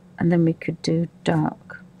pale. And then we could do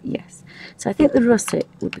dark. Yes. So I think the russet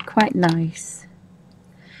would be quite nice.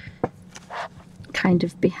 Kind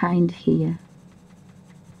of behind here.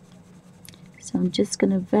 So I'm just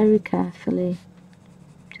going to very carefully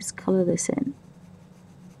just colour this in.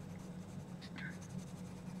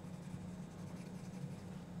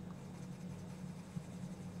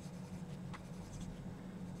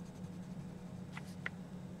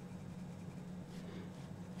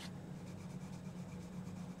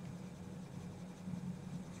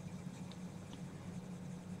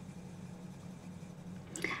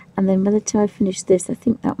 And then by the time I finish this, I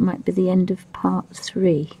think that might be the end of part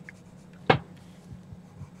 3.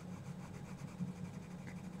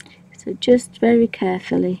 So just very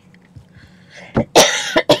carefully.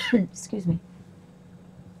 Excuse me.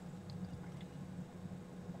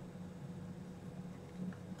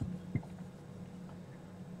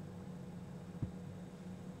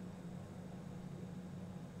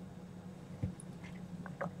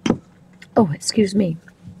 Oh, excuse me.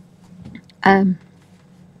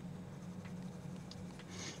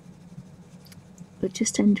 We'll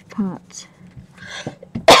just end part.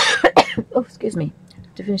 Oh, excuse me.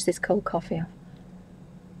 To finish this cold coffee off.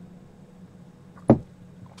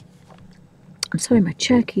 I'm sorry, my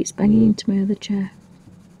chair keeps banging into my other chair.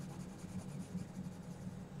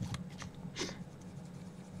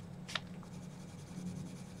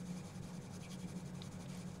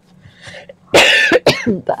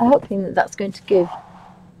 But I'm hoping that that's going to give.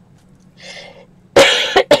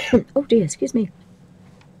 Oh dear, excuse me.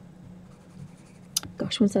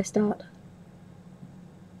 Gosh, once I start.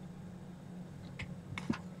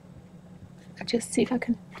 I'll just see if I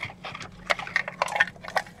can.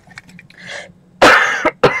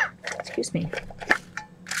 Excuse me.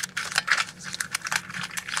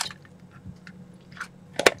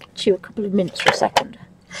 Chew a couple of minutes for a second.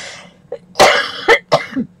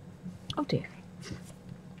 Oh dear.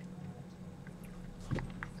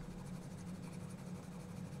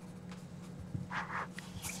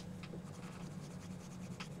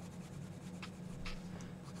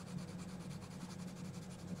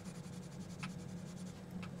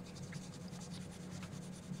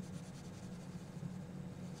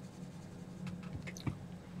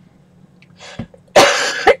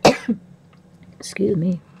 Excuse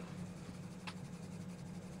me.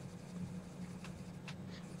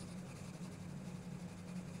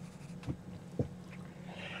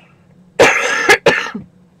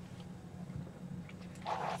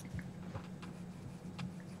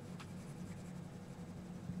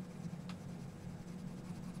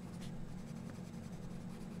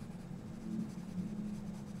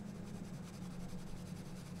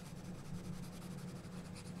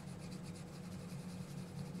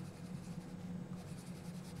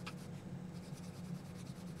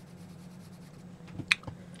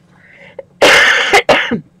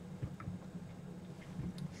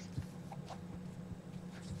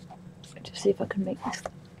 See if I can make this.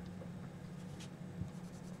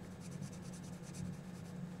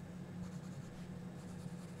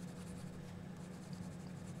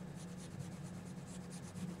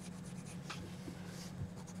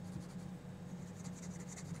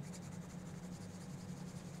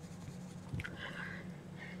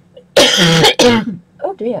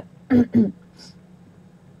 Oh dear.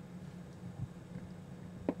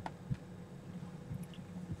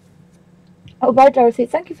 Oh, bye, Dorothy.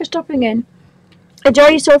 Thank you for stopping in. Enjoy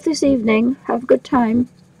yourself this evening. Have a good time.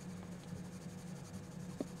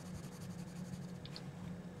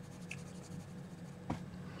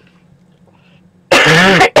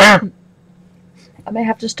 I may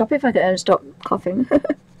have to stop if I don't stop coughing.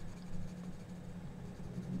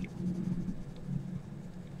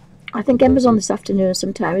 I think Emma's on this afternoon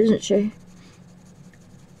sometime, isn't she?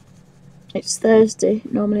 It's Thursday.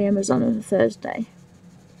 Normally Emma's on a Thursday.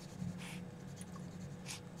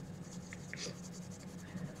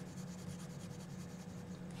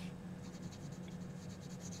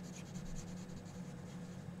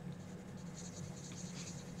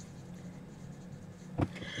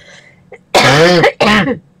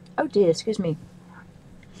 Oh dear, excuse me.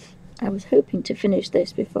 I was hoping to finish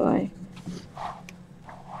this before I...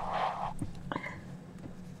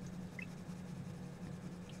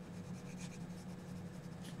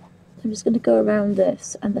 just going to go around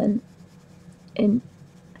this, and then in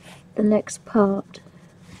the next part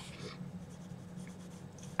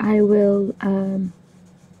I will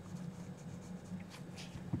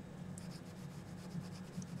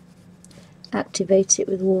activate it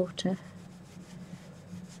with water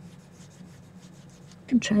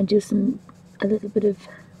and try and do a little bit of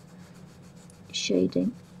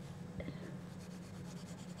shading.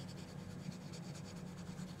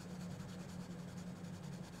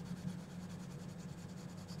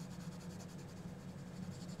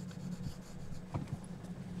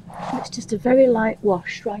 It's just a very light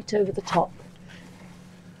wash right over the top.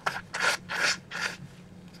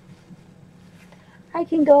 Hi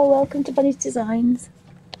Kingo, welcome to Bunny's Designs.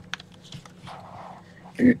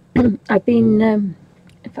 I've been, in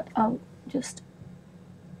fact, I'll just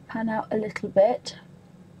pan out a little bit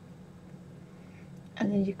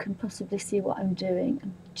and then you can possibly see what I'm doing.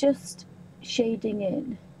 I'm just shading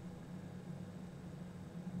in.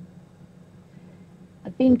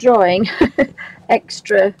 I've been drawing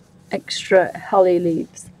extra holly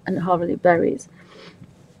leaves and holly berries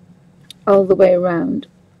all the way around.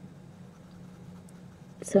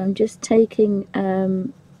 So I'm just taking a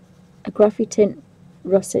Graphitint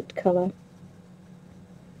russet colour,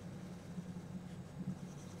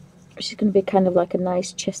 which is going to be kind of like a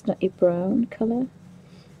nice chestnutty brown colour.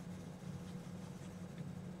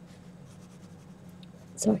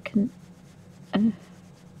 So I can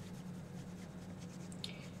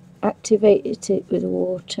activate it with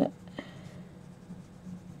water.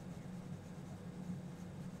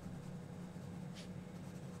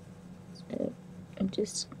 So, and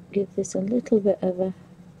just give this a little bit of a,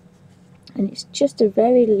 and it's just a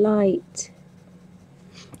very light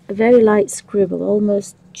scribble,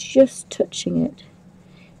 almost just touching it,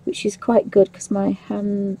 which is quite good because my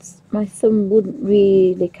thumb wouldn't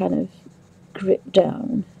really kind of grip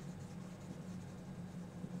down.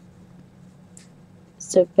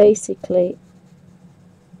 So basically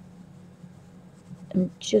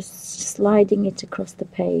I'm just sliding it across the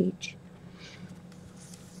page.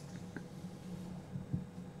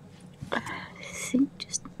 I think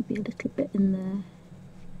just maybe a little bit in there.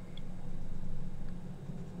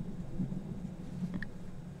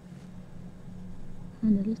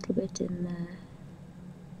 And a little bit in there.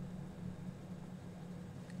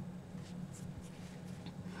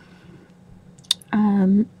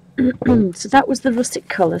 So that was the russet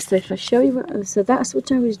colour. So if I show you so that's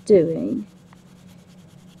what I was doing,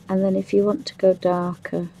 and then if you want to go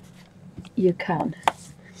darker you can.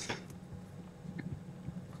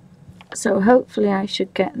 So hopefully I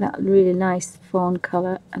should get that really nice fawn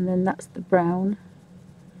colour, and then that's the brown.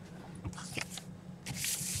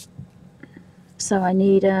 So I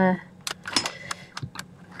need a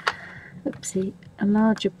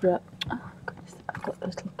larger brush. Oh goodness, I've got a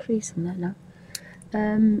little crease in there now.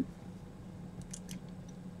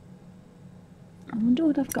 I wonder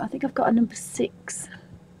what I've got. I think I've got a number 6.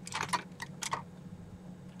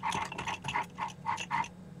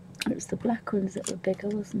 It was the black ones that were bigger,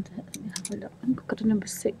 wasn't it? Let me have a look. I think I've got a number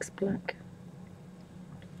 6 black.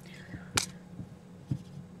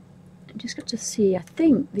 I just got to see. I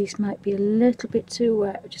think these might be a little bit too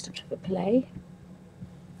wet. Just have to have a play.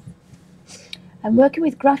 I'm working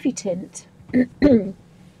with Graphitint. I'm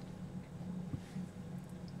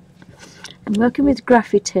working with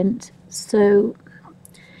Graphitint, so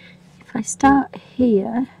if I start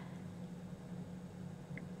here,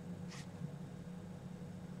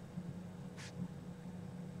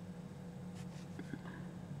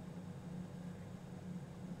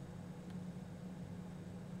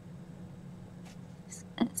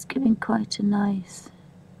 it's giving quite a nice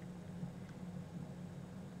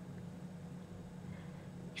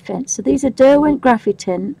effect. So these are Derwent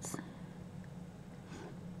Graphitints.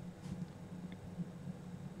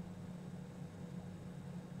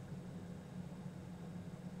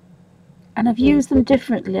 And I've used them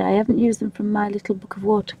differently. I haven't used them from my little book of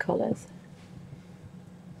watercolours.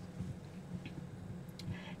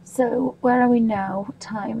 So where are we now? What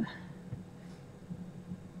time?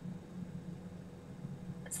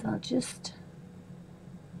 So I'll just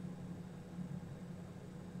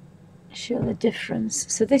show the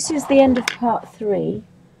difference. So this is the end of part 3,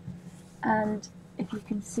 and if you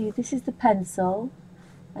can see, this is the pencil,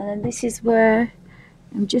 and then this is where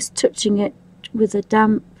I'm just touching it with a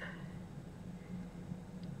damp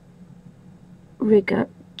rigger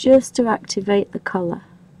just to activate the colour,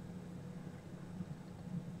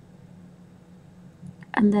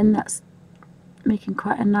 and then that's making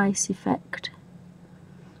quite a nice effect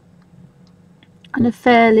and a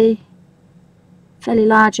fairly fairly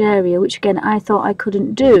large area, which again I thought I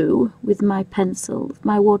couldn't do with my pencils,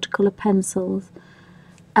 my watercolour pencils,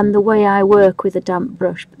 and the way I work with a damp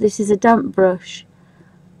brush. But this is a damp brush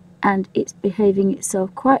and it's behaving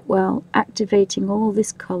itself quite well, activating all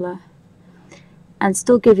this colour and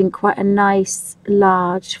still giving quite a nice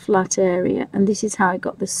large flat area. And this is how I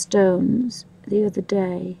got the stones the other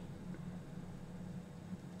day.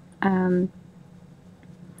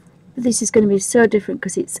 This is going to be so different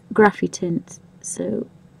because it's graphy tint, so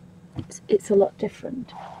it's a lot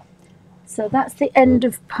different. So that's the end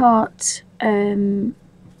of part 3,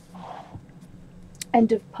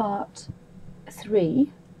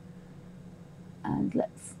 and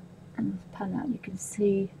let's pan out. You can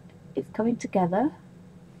see it's coming together,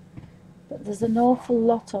 but there's an awful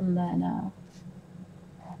lot on there now.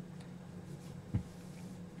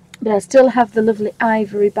 But I still have the lovely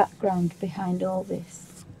ivory background behind all this.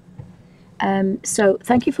 So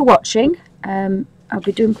thank you for watching. I'll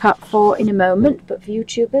be doing part 4 in a moment, but for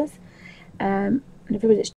YouTubers and everybody that's